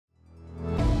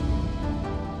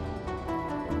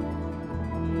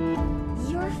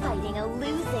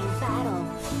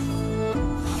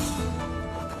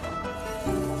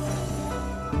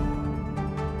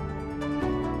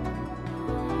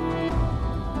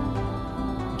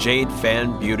Jade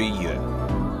Fan Beauty Yue.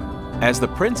 As the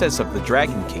princess of the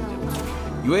Dragon Kingdom,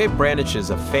 Yue brandishes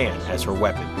a fan as her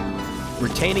weapon,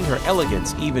 retaining her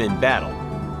elegance even in battle.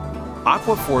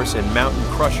 Aqua Force and Mountain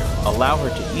Crusher allow her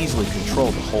to easily control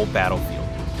the whole battlefield,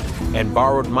 and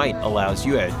Borrowed Might allows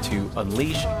Yue to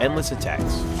unleash endless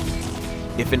attacks.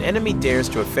 If an enemy dares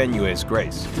to offend Yue's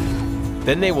grace,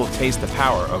 then they will taste the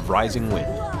power of Rising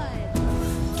Wind.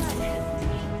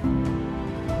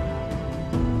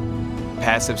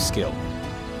 Passive skill,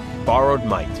 Borrowed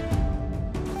Might.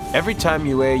 Every time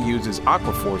Yue uses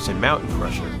Aqua Force and Mountain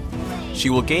Crusher,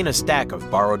 she will gain a stack of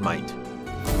Borrowed Might.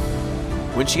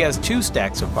 When she has 2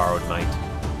 stacks of Borrowed Might,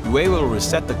 Yue will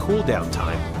reset the cooldown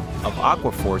time of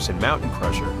Aqua Force and Mountain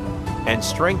Crusher and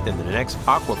strengthen the next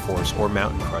Aqua Force or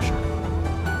Mountain Crusher.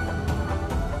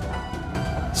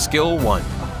 Skill 1.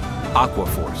 Aqua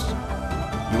Force.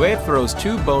 Yue throws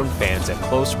 2 bone fans at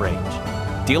close range,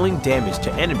 dealing damage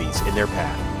to enemies in their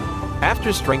path.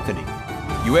 After strengthening,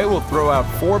 Yue will throw out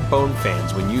 4 bone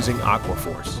fans when using Aqua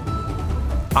Force.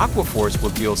 Aqua Force will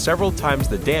deal several times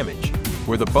the damage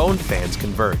where the bone fans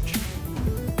converge.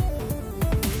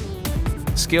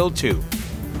 Skill 2.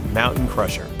 Mountain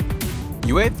Crusher.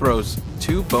 Yue throws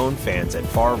 2 bone fans at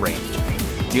far range,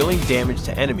 dealing damage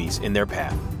to enemies in their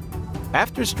path.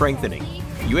 After strengthening,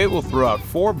 Yue will throw out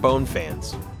 4 bone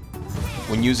fans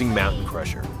when using Mountain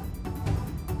Crusher.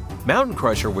 Mountain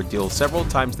Crusher would deal several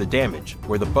times the damage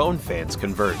where the bone fans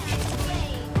converge.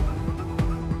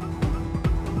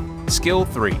 Skill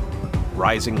 3.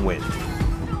 Rising Wind.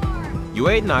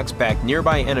 Yue knocks back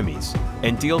nearby enemies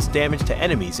and deals damage to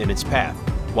enemies in its path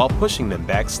while pushing them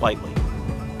back slightly.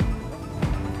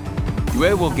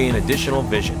 Yue will gain additional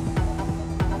vision.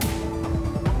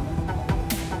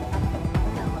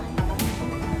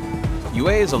 Yue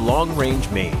is a long-range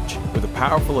mage with a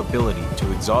powerful ability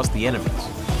to exhaust the enemies,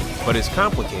 but is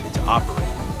complicated to operate.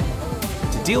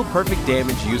 To deal perfect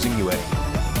damage using Yue,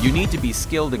 you need to be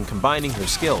skilled in combining her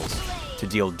skills to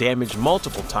deal damage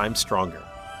multiple times stronger.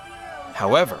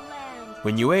 However,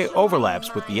 when Yue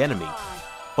overlaps with the enemy,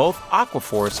 both Aqua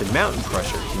Force and Mountain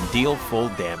Crusher can deal full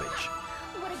damage.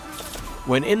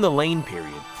 When in the lane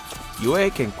period,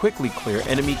 Yue can quickly clear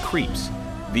enemy creeps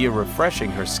via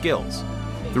refreshing her skills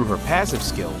through her passive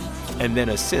skill and then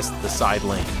assist the side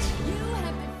lanes.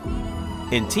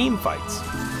 In team fights,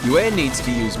 Yue needs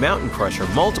to use Mountain Crusher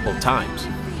multiple times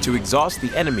to exhaust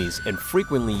the enemies and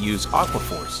frequently use Aqua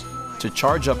Force to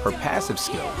charge up her passive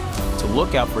skill to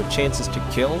look out for chances to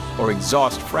kill or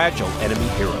exhaust fragile enemy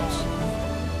heroes.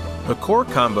 The core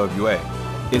combo of Yue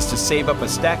is to save up a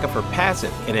stack of her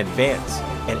passive in advance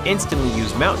and instantly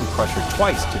use Mountain Crusher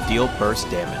twice to deal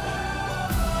burst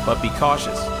damage. But be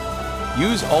cautious,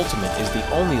 Yue's ultimate is the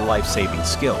only life-saving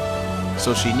skill,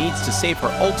 so she needs to save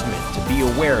her ultimate to be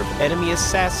aware of enemy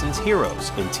assassins'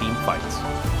 heroes in team fights.